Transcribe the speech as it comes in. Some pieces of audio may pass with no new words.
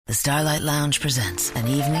The Starlight Lounge presents An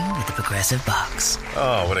Evening with the Progressive Box.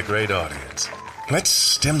 Oh, what a great audience.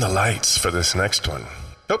 Let's dim the lights for this next one.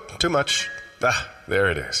 Oh, too much.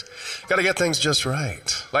 There it is. Gotta get things just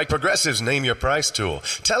right. Like Progressive's Name Your Price tool.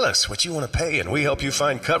 Tell us what you want to pay, and we help you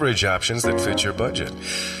find coverage options that fit your budget.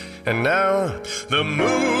 And now, the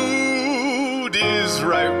mood is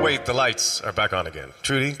right. Wait, the lights are back on again.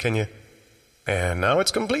 Trudy, can you? And now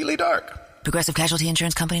it's completely dark. Progressive Casualty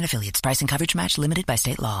Insurance Company and Affiliates. Price and coverage match limited by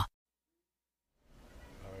state law.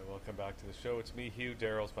 All right, welcome back to the show. It's me, Hugh.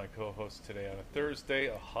 Daryl's my co-host today on a Thursday,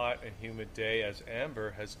 a hot and humid day, as Amber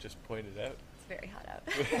has just pointed out. It's very hot out.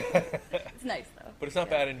 It's nice, though. But it's not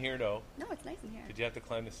bad in here, though. No, it's nice in here. Did you have to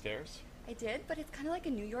climb the stairs? I did, but it's kind of like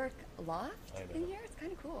a New York loft in here. It's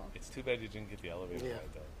kind of cool. It's too bad you didn't get the elevator ride,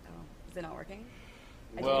 though. Oh, is it not working?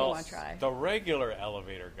 I Well, don't want to try. the regular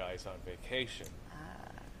elevator guy's on vacation.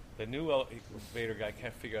 The new elevator guy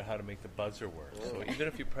can't figure out how to make the buzzer work. So even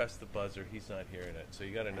if you press the buzzer, he's not hearing it. So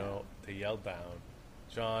you got to know to yell down,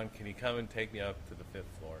 John, can you come and take me up to the 5th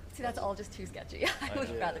floor? See, that's all just too sketchy. I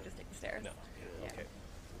would rather just take the stairs. No. Yeah. Okay.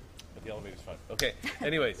 But the elevator's fun. Okay.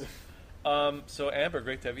 Anyways, so Amber,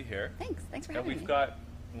 great to have you here. Thanks for And having me. we've got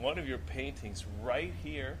one of your paintings right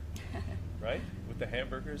here, right, with the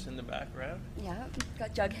hamburgers in the background. Yeah,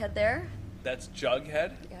 got Jughead there. That's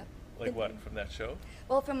Jughead. Yeah. Like what, from that show?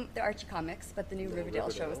 Well, from the Archie comics, but the new Riverdale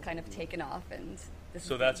show was kind of taken off, and this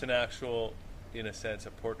So is that's an actual, in a sense, a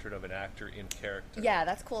portrait of an actor in character. Yeah,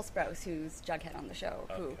 that's Cole Sprouse, who's Jughead on the show,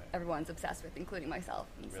 who Okay. everyone's obsessed with, including myself.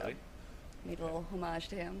 And Really? So made a little homage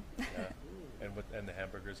to him. Yeah. And the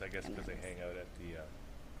hamburgers, I guess, because they hang out at the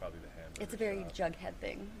probably the hamburger It's a very shop. Jughead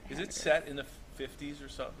thing. Is it hamburgers. set in the 50s or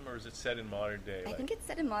something, or is it set in modern day? I think it's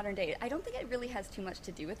set in modern day. I don't think it really has too much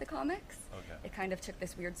to do with the comics. Okay. It kind of took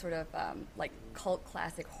this weird sort of like cult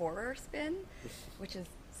classic horror spin, which is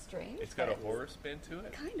strange. It's got a but horror spin to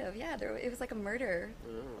it? Kind of, yeah. It was like a murder,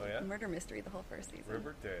 Oh, yeah? a murder mystery the whole first season.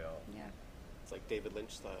 Riverdale. Yeah. It's like David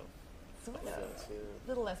Lynch style. Sort of. Yeah. A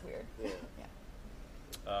little less weird. Yeah.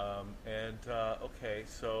 Yeah. Okay,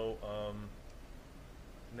 so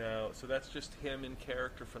now, so that's just him in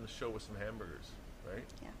character from the show with some hamburgers, right?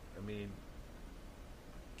 Yeah. I mean,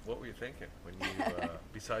 what were you thinking when you,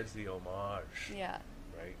 besides the homage, Yeah.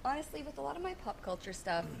 right? Honestly, with a lot of my pop culture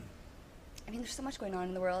stuff, I mean, there's so much going on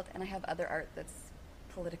in the world, and I have other art that's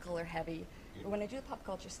political or heavy. But when I do the pop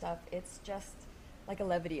culture stuff, it's just like a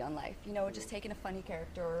levity on life. You know, just taking a funny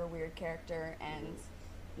character or a weird character and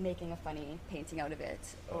making a funny painting out of it.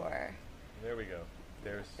 Or There we go.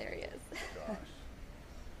 There he is. Gosh.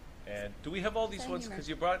 And do we have all these Same ones? humor. Because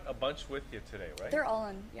you brought a bunch with you today, right? They're all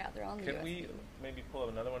on. Yeah, they're on the Can USB. we maybe pull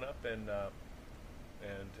another one up and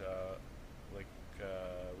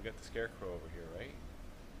we got the Scarecrow over here, right?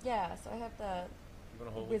 Yeah. So I have the You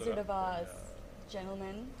want to hold Wizard it up of Oz and,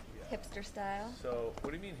 gentleman, yeah. hipster style. So,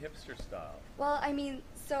 what do you mean hipster style? Well, I mean,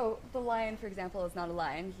 so the lion, for example, is not a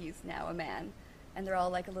lion. He's now a man. And they're all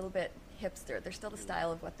like a little bit hipster. They're still the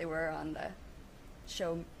style of what they were on the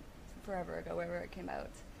show forever ago, wherever it came out.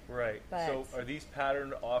 Right. So, But- are these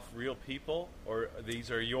patterned off real people, or these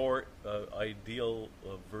are your ideal,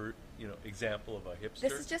 example of a hipster?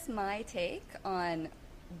 This is just my take on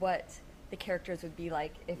what the characters would be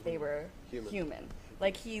like if they were human.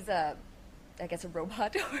 Like he's I guess a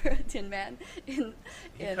robot or a tin man in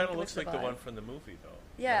He kind of Wizard looks like of the Oz. one from the movie, though.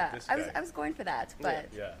 Yeah, Like this I was guy. I was going for that, but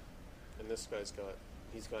Yeah. And this guy's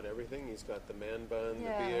he's got everything. He's got the man bun,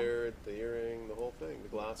 Yeah. the beard, the earring, the whole thing, the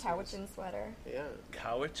glasses. Cowichan sweater. Yeah.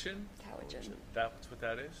 Cowichan? Cowichan. That's what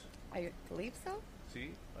that is? I believe so.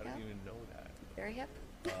 See? I didn't Yeah. even know that. Very hip.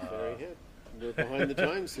 Very hip. We're behind the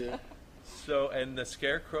times here. So, and the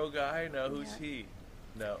Scarecrow guy, now who's Yeah. he?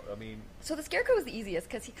 No, I mean, So the Scarecrow is the easiest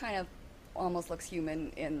because he kind of almost looks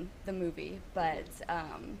human in the movie, but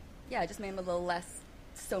I just made him a little less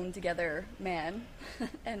sewn together man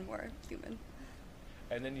and more human.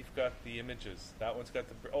 and then you've got the images. That one's got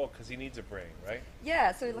because he needs a brain, right?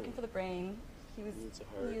 Yeah, so you're looking for the brain. He Needs a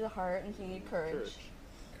heart. needed a heart and he needed courage.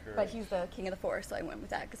 Courage. But he's the king of the forest, so I went with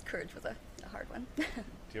that because courage was a hard one. Do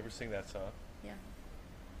you ever sing that song? Yeah.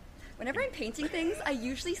 Whenever I'm painting things, I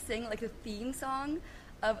usually sing like the theme song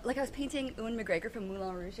of, like I was painting Ewan McGregor from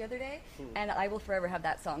Moulin Rouge the other day, and I will forever have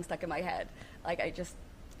that song stuck in my head. Like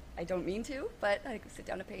I don't mean to, but I sit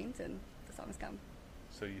down to paint and the songs come.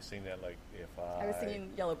 So you sing that like if I was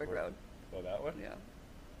singing Yellow Brick Road. Oh, that one? Yeah.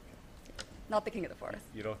 Not the king of the forest.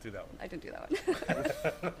 You don't do that one. I didn't do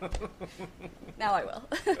that one. Now I will.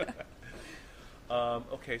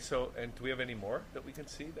 Okay, so, and do we have any more that we can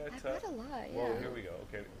see? That I've got a lot, yeah. Whoa, here we go.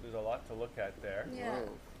 Okay, there's a lot to look at there. Yeah. Wow.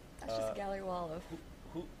 That's just a gallery wall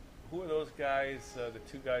of. Who are those guys? The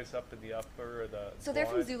two guys up in the upper, the So they're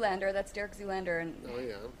from quad? Zoolander. That's Derek Zoolander and Oh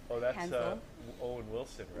yeah. Oh, that's Hansel. Owen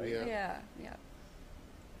Wilson, right? Yeah. yeah.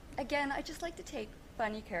 Again, I just like to take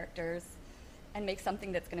funny characters and make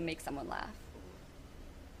something that's going to make someone laugh.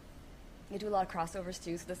 I do a lot of crossovers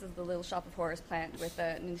too. So this is the Little Shop of Horrors plant with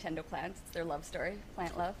the Nintendo plant. It's their love story,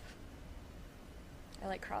 plant love. I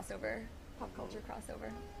like crossover, pop culture crossover.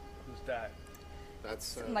 Who's that?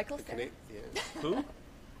 That's Michael the Cera. Yeah. Who?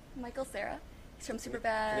 Michael Cera. He's from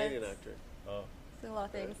Superbad. Canadian actor. Oh, He's in a lot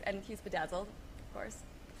of things, and he's bedazzled, of course.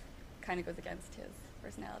 Kind of goes against his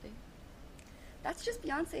personality. That's just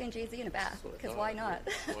Beyonce and Jay-Z in a bath, That's what I because thought, why not?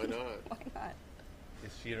 yeah. Why not? Why not?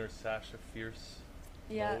 is she in her Sasha Fierce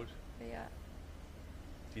Yeah. mode? Yeah.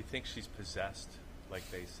 Do you think she's possessed, like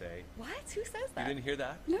they say? What? Who says that? You didn't hear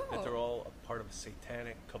that? No. That they're all a part of a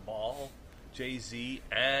satanic cabal? Jay-Z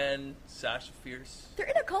and Sasha Fierce? They're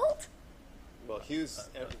in a cult? Well, Hughes.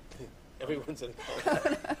 Everyone's in a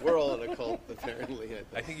cult. We're all in a cult, apparently.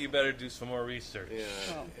 I think you better do some more research. Yeah.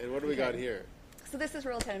 Oh, And what do we got here? So this is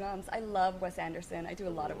Royal Tenenbaums. I love Wes Anderson. I do a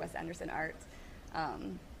lot of Wes Anderson art.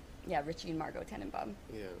 Yeah, Richie and Margot Tenenbaum.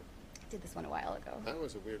 Yeah. Did this one a while ago. That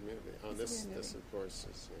was a weird movie. Oh, It's a this, weird this movie. of course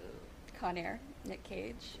is Con Air, Nick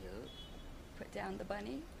Cage, yeah. Put Down the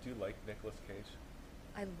Bunny. Do you like Nicolas Cage?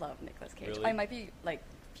 I love Nicolas Cage. Really? I might be like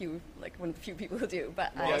one of the few people who do,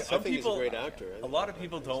 but Well, Yeah, I some think people- he's a great actor. a lot of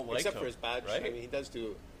people don't like except him, for his bad. right? I mean, he does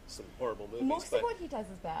do some horrible movies. most but, of what he does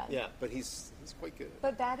is bad. Yeah, but he's quite good.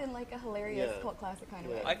 But bad in like a hilarious Yeah. cult classic kind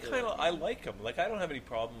of Yeah. way. I like him. Like I don't have any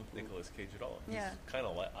problem with Nicolas Cage at all. He's Yeah. kind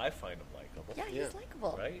of I find him likable. Yeah, he's Yeah.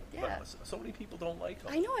 likable. Right? Yeah. But so many people don't like him.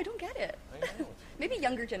 I know, I don't get it. I know. Maybe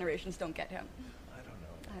younger generations don't get him. I don't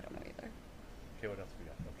know. I don't know either. Okay, what else we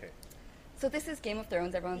got? Okay. So this is Game of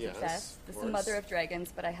Thrones, everyone's Yes, obsessed. of This is course. Mother of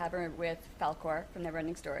Dragons, but I have her with Falcor from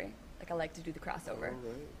Neverending Story. Like I like to do the crossover. All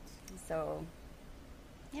right. So,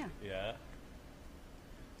 yeah. Yeah.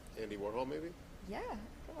 Andy Warhol, maybe. Yeah.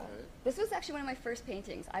 Come on. Okay. This was actually one of my first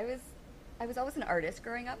paintings. I was always an artist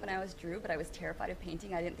growing up, and I always drew, but I was terrified of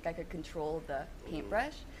painting. I didn't think I could control the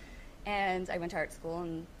paintbrush. And I went to art school,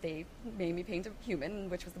 and they made me paint a human,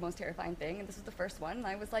 which was the most terrifying thing. And this was the first one, and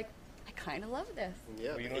I was like, I kind of love this.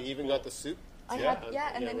 Yeah, Well, you know and what's he even cool? got the suit. I Yeah. had,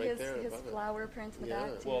 yeah, and then right his there above it. flower print in the Yeah.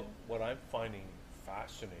 back too. Well, what I'm finding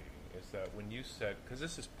fascinating is that when you said, because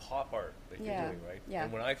this is pop art that Yeah, you're doing, right? yeah.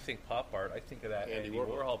 And when I think pop art, I think of that Andy Andy Warhol.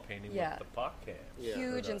 Warhol painting Yeah. with the pop can. Yeah.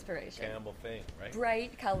 Huge The inspiration. Campbell thing, right?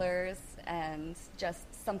 Bright colors and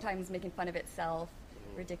just sometimes making fun of itself,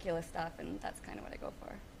 ridiculous stuff, and that's kind of what I go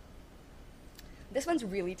for. This one's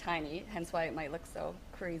really tiny, hence why it might look so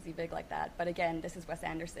crazy big like that. But again, this is Wes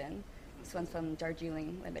Anderson. This one's from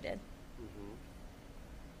Darjeeling Limited.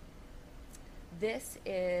 This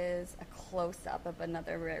is a close-up of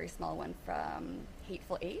another very small one from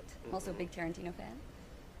Hateful Eight. I'm also a big Tarantino fan.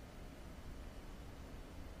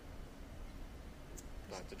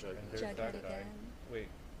 Back to Judge. And there's Judge that it guy. again. Wait,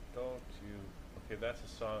 don't you? Okay, that's a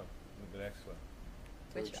song. The next one.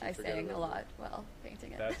 Which Don't you I forget sang a about lot while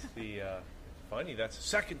painting it. That's the. It's funny. That's the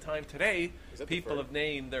second time today Is that the people first? have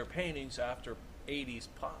named their paintings after '80s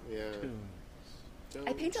pop Yeah. tunes.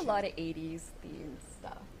 I paint a lot of 80s themed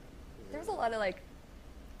stuff. There was a lot of like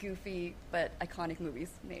goofy but iconic movies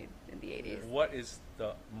made in the 80s. What is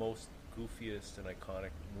the most goofiest and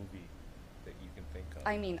iconic movie that you can think of?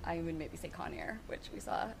 I mean, I would maybe say Con Air, which we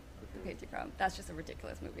saw the painting from. That's just a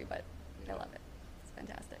ridiculous movie, but I Yeah. love it. It's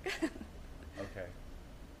fantastic. Okay.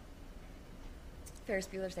 Ferris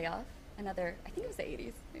Bueller's Day Off. Another, I think it was the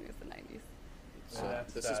 80s, maybe it was the 90s. So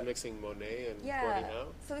that's This that. is mixing Monet and Yeah. Gordie Howe.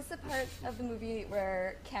 So this is a part of the movie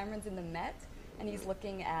where Cameron's in the Met and he's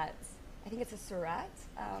looking at, I think it's a Surratt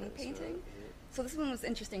painting. Surratt, yeah. So this one was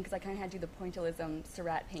interesting because I kind of had to do the pointillism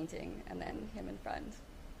Surratt painting and then him in front.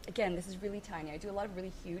 Again, this is really tiny. I do a lot of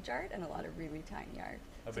really huge art and a lot of really tiny art.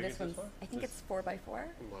 How so big this is this one's, one? I think This- it's 4x4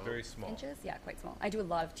 Wow. Very small. inches. Yeah, quite small. I do a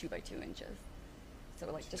lot of 2x2 inches.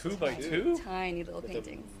 So like just 2 by tiny, 2? tiny little With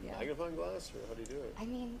paintings. a Yeah. magnifying glass, or how do you do it? I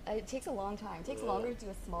mean, it takes a long time. It takes Yeah. longer to do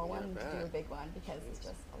a small Yeah, I one than to do a bet. big one because it's Jeez.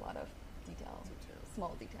 just a lot of detail, Detail.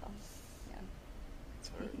 small detail. Yeah. It's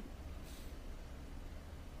hard.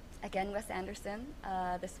 Again, Wes Anderson.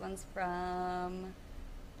 This one's from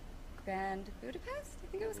Grand Budapest, I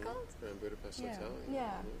think it was called. Grand Budapest Yeah. Hotel.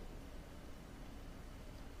 Yeah.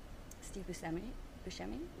 Steve Buscemi.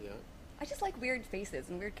 Yeah. I just like weird faces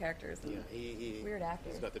and weird characters. And Yeah. He Weird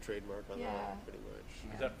actors. He's got the trademark on Yeah. that, pretty much.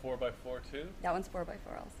 Yeah. Is that 4x4 too? That one's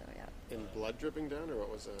 4x4 also, yeah. And blood dripping down, or what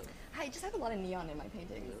was that? I just have a lot of neon in my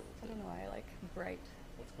paintings. Yeah. I don't know why I like bright.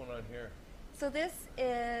 What's going on here? So this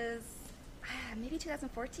is maybe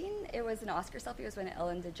 2014. It was an Oscar selfie. It was when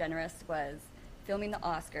Ellen DeGeneres was filming the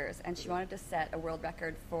Oscars, and she wanted to set a world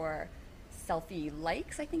record for selfie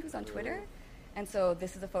likes, I think it was on Twitter. And so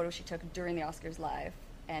this is a photo she took during the Oscars live,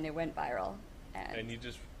 and it went viral. And you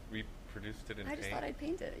just reproduced it in I paint? just thought I'd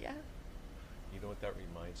paint it, yeah. You know what that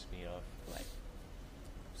reminds me of? What?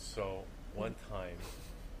 So, one time,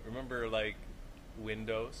 remember like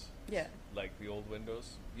Windows? Yeah. Like the old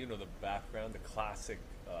Windows? You know, the background, the classic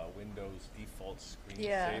Windows default screensaver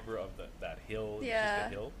Yeah. of that hill, Yeah. just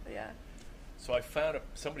a hill. Yeah. So I found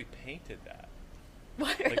somebody painted that.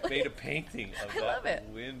 What, Like really? made a painting of I love that it.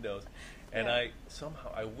 Windows. And Yeah. I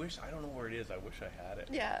don't know where it is, I wish I had it.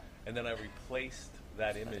 Yeah. And then I replaced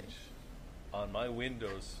that image on my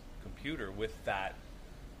Windows computer with that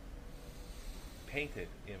painted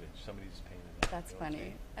image. Somebody just painted that. That's You know what I'm funny.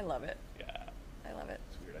 saying? I love it. Yeah. I love it.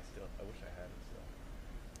 It's weird. I wish I had it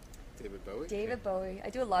still. David Bowie? David Bowie. I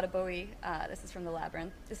do a lot of Bowie. This is from The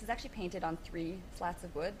Labyrinth. This is actually painted on 3 flats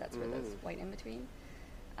of wood. That's where there's white in between.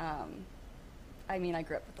 I mean, I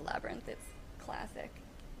grew up with The Labyrinth. It's classic.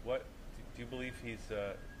 What do you believe he's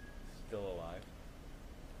still alive?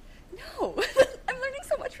 No, I'm learning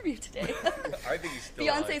so much from you today. I think he's still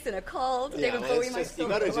Beyonce's alive. in a cult. Yeah, David well, Bowie it's might just, still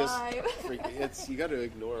you gotta be just alive. you got to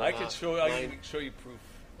ignore. I can show mine. you proof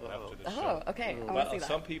after the show. Oh, okay. I want to But see that.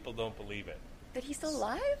 some people don't believe it. That he's still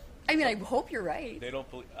alive? I mean, I hope you're right. They don't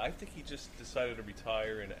believe. I think he just decided to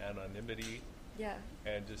retire in anonymity Yeah.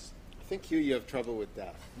 and just I think you have trouble with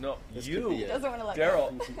death. no. This could You, be it. Doesn't want to let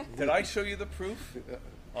Daryl, go. did I show you the proof?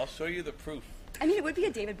 I'll show you the proof. I mean, it would be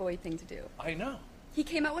a David Bowie thing to do. I know. He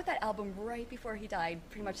came out with that album right before he died,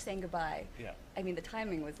 pretty much saying goodbye. Yeah. I mean, the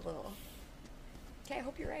timing was a little. Okay, I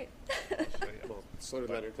hope you're right. I'll show you. Well, so did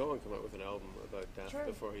Leonard Cohen come out with an album about death True.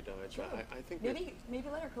 before he died. True. But I think that Maybe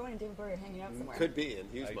Leonard Cohen and David Bowie are hanging out somewhere. could be in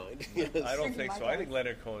Hugh's I- mind. I don't Certainly think my so. I think guess.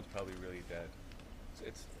 Leonard Cohen's probably really dead.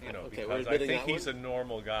 It's Okay, we're because I admitting think that he's one? a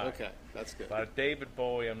normal guy. Okay, that's good. But David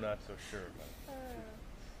Bowie, I'm not so sure about.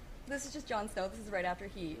 This is just Jon Snow. This is right after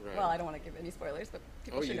he. Right. Well, I don't want to give any spoilers, but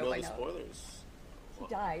people Oh, should you know know by the now. spoilers. He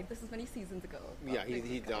died. This is many seasons ago. Yeah, Six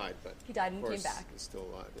he years ago. died, but He died and of came course back. He's still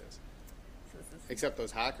alive. Yes. So this is. Except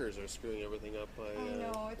those hackers are screwing everything up by. I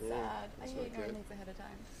know, it's yeah, sad. I that's hate not knowing good. things ahead of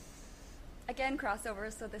time. Again,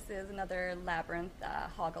 crossovers. So this is another Labyrinth,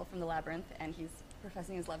 Hoggle from the Labyrinth, and he's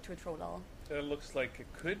professing his love to a troll doll. It looks like it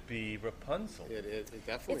could be Rapunzel. It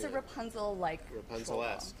definitely. It's a is. Rapunzel-like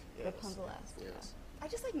Rapunzel-esque, troll doll. yes. Rapunzel-esque. Yes. Yeah. I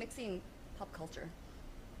just like mixing pop culture,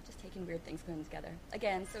 just taking weird things, putting them together.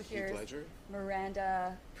 Again, so here's Ledger?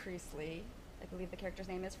 Miranda Priestley. I believe the character's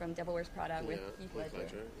name is from Devil Wears Prada with Yeah, Heath Ledger.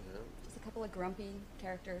 Yeah. Just a couple of grumpy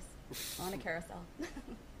characters on a carousel,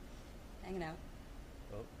 hanging out.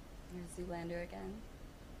 Oh, Here's Zoolander again.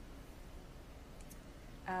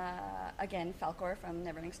 Again, Falcor from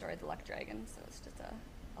Neverending Story, the Luck Dragon. So it's just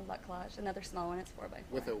a luck collage. Another small one. It's 4x4.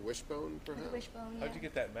 With a wishbone, perhaps. With a wishbone. Yeah. how'd you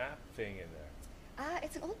get that map thing in there?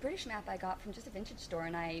 It's an old British map I got from just a vintage store,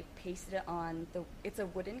 and I pasted it on the. It's a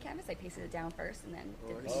wooden canvas. I pasted it down first, and then Oh,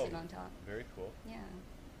 did I the see. painting on top. Very cool. Yeah.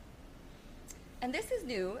 And this is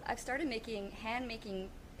new. I've started hand making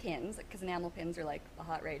pins, because enamel pins are like a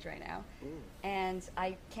hot rage right now. And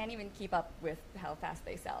I can't even keep up with how fast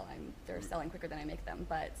they sell. They're selling quicker than I make them,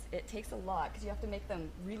 but it takes a lot because you have to make them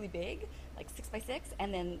really big, like 6x6,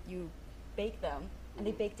 and then you bake them, and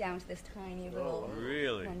they bake down to this tiny little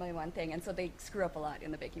Really? 1x1 thing, and so they screw up a lot in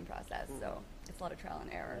the baking process. So it's a lot of trial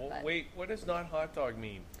and error. Well, but wait, what does not hot dog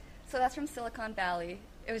mean? so that's from Silicon Valley.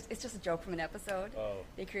 It's just a joke from an episode. Oh.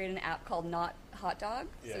 They created an app called Not Hot Dog.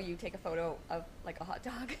 Yeah. So you take a photo of like a hot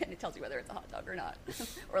dog and it tells you whether it's a hot dog or not.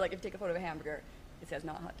 Or like if you take a photo of a hamburger, it says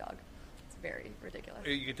not hot dog. It's very ridiculous.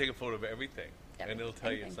 You can take a photo of everything, and Everything, it'll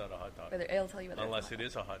tell you anything. it's not a hot dog. It'll tell you whether Unless it's a it hot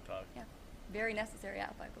is a hot dog. dog. Yeah. Very necessary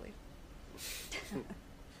app, I believe.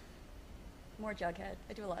 More Jughead.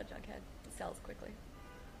 I do a lot of Jughead. It sells quickly.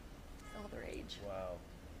 Sell the rage.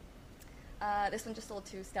 Wow. This one just sold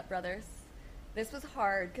to Step Brothers. This was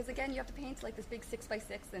hard because again you have to paint like this big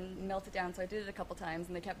 6x6 and melt it down. So I did it a couple times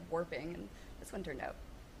and they kept warping, and this one turned out.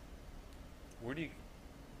 Where do you?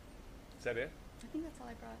 Is that it? I think that's all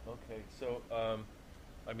I brought. Okay. So,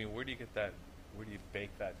 I mean, where do you get that? Where do you bake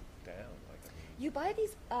that down? Like, I mean, You buy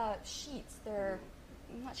these sheets. They're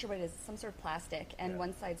I'm not sure what it is. Some sort of plastic, and Yeah.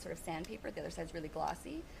 one side's sort of sandpaper. The other side's really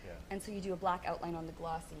glossy. Yeah. And so you do a black outline on the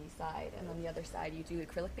glossy side, and on the other side you do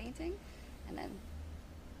acrylic painting, and then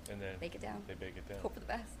and then bake it down. They bake it down. Hope for the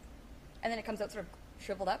best. And then it comes out sort of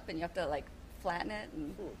shriveled up, and you have to like flatten it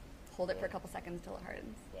and hold it for a couple seconds until it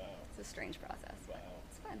hardens. Wow. It's a strange process. but Wow.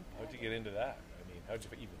 It's fun. How'd you get into that? I mean, how'd you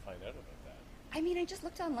even find out about that? I mean, I just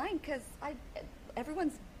looked online because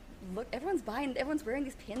everyone's wearing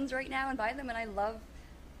these pins right now and buying them, and I love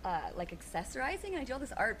like accessorizing, and I do all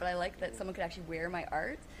this art, but I like that someone could actually wear my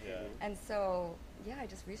art. Yeah. And so, yeah, I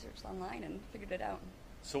just researched online and figured it out.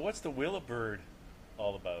 So what's the Willowbird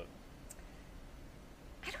all about?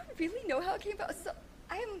 I don't really know how it came about. So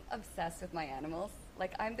I'm obsessed with my animals.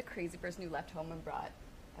 Like, I'm the crazy person who left home and brought,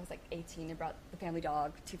 I was like 18 and brought the family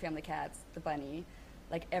dog, 2 family cats, the bunny,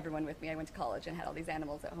 like everyone with me. I went to college and had all these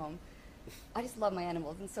animals at home. I just love my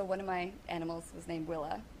animals. And so one of my animals was named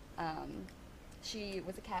Willa. She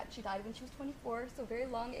was a cat. She died when she was 24, so very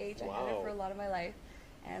long age. I had her Wow. for a lot of my life.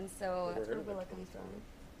 And so Never that's where heard of Willa it, comes 24. from.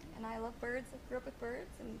 And I love birds. I grew up with birds.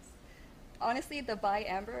 And honestly, the By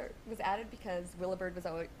Amber was added because Willowbird was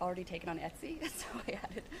already taken on Etsy. So I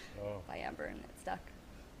added By Amber, and it stuck.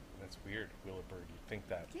 That's weird, Willowbird. You think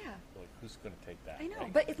that? Yeah. Like, who's going to take that? I know,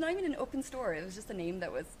 right? but it's not even an open store. It was just a name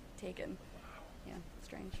that was taken. Yeah,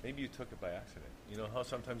 strange. Maybe you took it by accident. You know how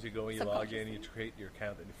sometimes you go and you log in, you Subconsciously. create your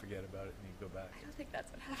account, and you forget about it, and you go back. I don't think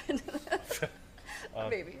that's what happened.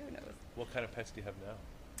 Maybe, who knows? What kind of pets do you have now?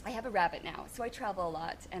 I have a rabbit now, so I travel a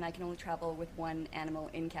lot, and I can only travel with one animal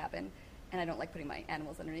in cabin, and I don't like putting my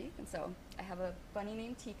animals underneath, and so I have a bunny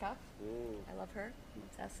named Teacup. I love her. I'm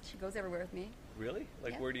obsessed. She goes everywhere with me. Really?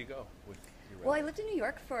 Like, Yeah. where do you go with your Well, I rabbit? lived in New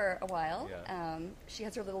York for a while. Yeah. She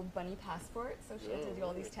has her little bunny passport, so she had to do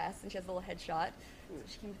all these tests, and she has a little headshot. So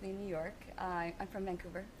she came with me in New York. I'm from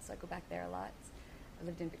Vancouver, so I go back there a lot. I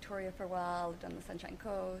lived in Victoria for a while, lived on the Sunshine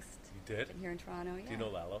Coast. You did? Been here in Toronto, yeah. Do you know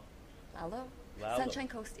Lalo? Lalo? Lalo. Sunshine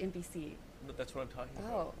Coast in BC. No, that's what I'm talking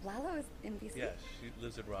Oh, about. Lalo is in BC? Yeah, she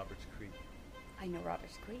lives in Roberts Creek. I know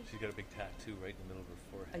Robert's Creek. She's got a big tattoo right in the middle of her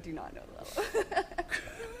forehead. I do not know Lalo.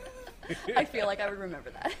 I feel like I would remember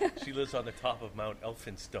that. She lives on the top of Mount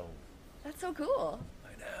Elphinstone. That's so cool.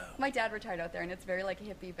 I know. My dad retired out there, and it's very like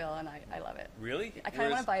Hippieville, and I love it. Really? I kind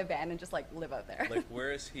of want to buy a van and just like live out there. Like,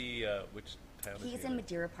 where is he? Which town is he He's in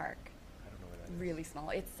Madeira Park. I don't know where that is. Really small.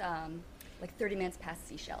 It's like 30 minutes past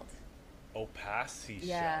Seashell. Oh, past Seashell.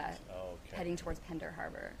 Yeah. Oh, okay. Heading towards Pender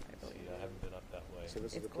Harbor, I See, believe. I haven't been up that way. So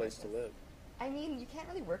this is It's the place to gorgeous. live. I mean, you can't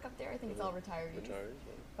really work up there. I think it's all retirees. Retirees,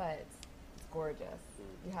 But it's gorgeous.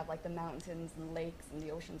 You have like the mountains and lakes and the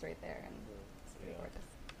oceans right there, and it's pretty Yeah. gorgeous.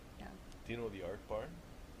 Yeah. Do you know the Art Barn?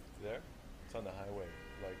 There? It's on the highway.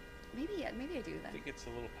 Like, Maybe I do I then. think it's a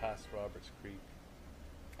little past Roberts Creek.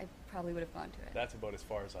 I probably would have gone to it. That's about as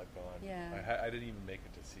far as I've gone. Yeah. I didn't even make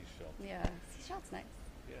it to Seashell. Yeah. Seashell's nice.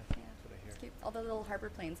 Yeah, Yeah. that's what I hear. It's cute. All the little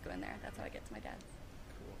harbor planes go in there. That's how I get to my dad's.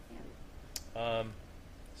 Cool. Yeah.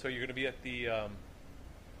 So you're going to be at the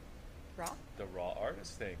Raw? Raw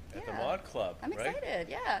Artist thing at the Yeah. Mod Club, I'm right? excited.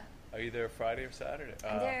 Yeah. Are you there Friday or Saturday?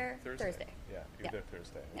 I'm there Thursday. Yeah, you're Yeah. there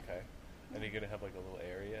Thursday. Yeah. Okay. And you're going to have like a little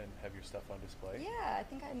area and have your stuff on display? Yeah, I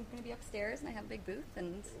think I'm going to be upstairs, and I have a big booth,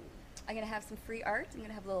 and I'm going to have some free art. I'm going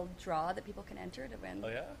to have a little draw that people can enter to win Oh,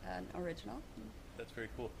 yeah? an original. That's very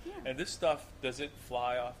cool. Yeah. And this stuff, does it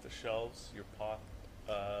fly off the shelves, your pop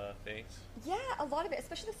things? Yeah, a lot of it,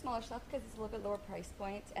 especially the smaller stuff, because it's a little bit lower price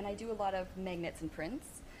point, and I do a lot of magnets and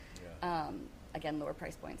prints. Yeah. Again, lower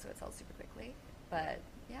price point, so it sells super quickly. But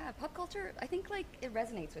yeah, pop culture, I think like it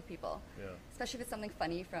resonates with people, Yeah. especially if it's something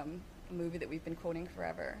funny from a movie that we've been quoting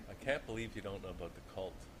forever. I can't believe you don't know about the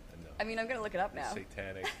cult and I mean, I'm going to look it up the now.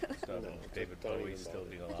 satanic stuff. No, and David don't Bowie even still bother.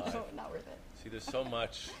 being alive. No, not worth it. See, there's so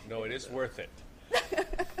much. No, it is worth it. I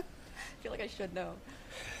feel like I should know.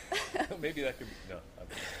 Maybe that could be. No.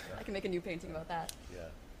 I can make a new painting about that. Yeah.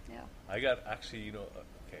 Yeah. I got actually,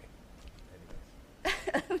 okay.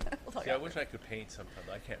 Anyways. We'll talk See, I after. wish I could paint sometimes.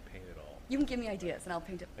 I can't paint at all. You can give me ideas, and I'll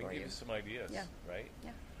paint it I for can give you. you some ideas, Yeah. right?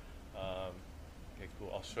 Yeah. Okay,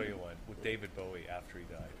 cool. I'll show you one with David Bowie after he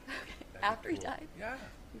died. That'd be After he cool. died? Yeah.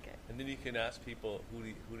 Okay. And then you can ask people, who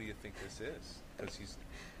do you think this is? Because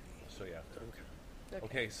I'll show you after.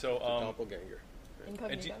 Okay, so The doppelganger. and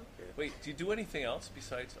Incognito. wait, do you do anything else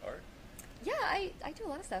besides art? Yeah, I do a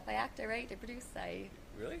lot of stuff. I act, I write, I produce, I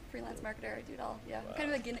Really? freelance marketer, I do it all. Yeah. Wow. I'm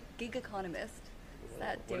kind of a gig economist. It's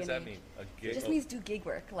that What day does and that age. mean? A It gig? just means do gig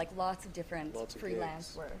work, like lots of different Lots of freelance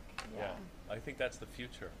gigs. work. Yeah. I think that's the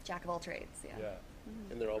future. Jack of all trades. Yeah. Yeah.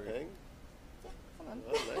 And they're all paying? Yeah, some of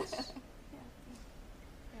them. Oh, nice.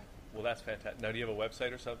 Well, that's fantastic. Now, do you have a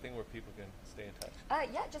website or something where people can stay in touch?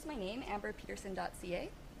 Yeah, just my name, amberpeterson.ca.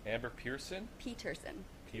 Amber Pearson? Peterson.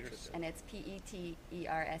 Peterson. And it's Petersen,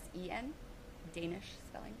 Danish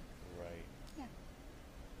spelling. Right. Yeah,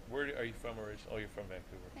 Where are you from originally? Oh, you're from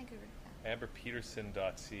Vancouver. Vancouver. Yeah.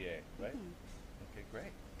 AmberPeterson.ca, right? Mhm. Okay,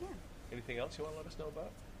 great. Yeah, Anything else you want to let us know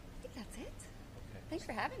about? I think that's it. Okay. Thanks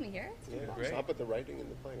for having me here. It's been Yeah, fun. Great. stop at the writing and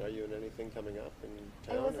the playing. Are you in anything coming up in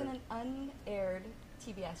I town? was in or- an unaired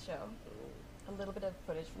TBS show. Oh, A little bit of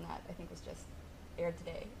footage from that I think was just aired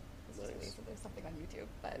today. It's just Nice. released, so there's something on YouTube.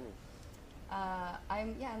 But I'm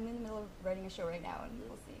in the middle of writing a show right now, and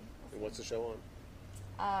we'll see. And what's the show on?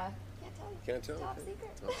 Can't tell you. Can't tell? Top Okay.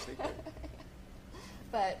 secret. Top secret.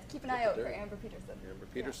 But keep an eye out for Amber Peterson. Amber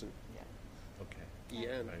Peterson. Yeah. Okay.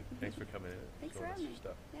 EN. Right. Thanks for coming in and Thanks for showing us having your me.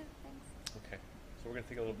 stuff. Yeah, thanks. Okay. So we're going to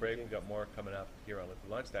take a little break. We've got more coming up here on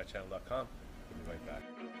LiquidLaunch.channel.com. We'll be right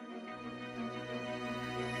back.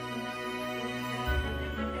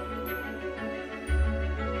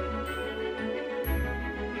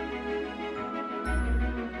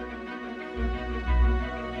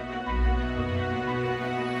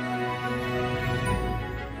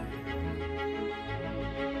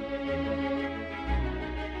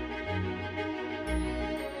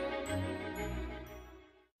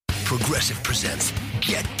 Progressive presents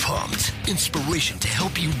Get Pumped. Inspiration to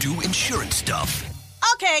help you do insurance stuff.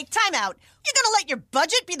 Okay, time out. You're gonna let your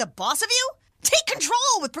budget be the boss of you? Take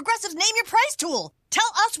control with Progressive's Name Your Price tool. Tell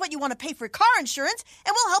us what you want to pay for car insurance,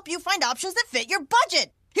 and we'll help you find options that fit your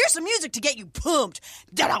budget. Here's some music to get you pumped.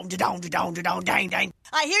 Da-dong, da-dong, da-dong, da-dong, dang, dang.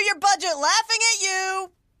 I hear your budget laughing at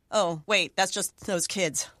you. Oh, wait, that's just those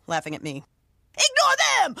kids laughing at me. Ignore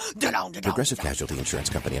them! Da-dong, da-dong, Progressive da-dong. Casualty Insurance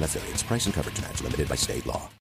Company and Affiliates. Price and coverage match limited by state law.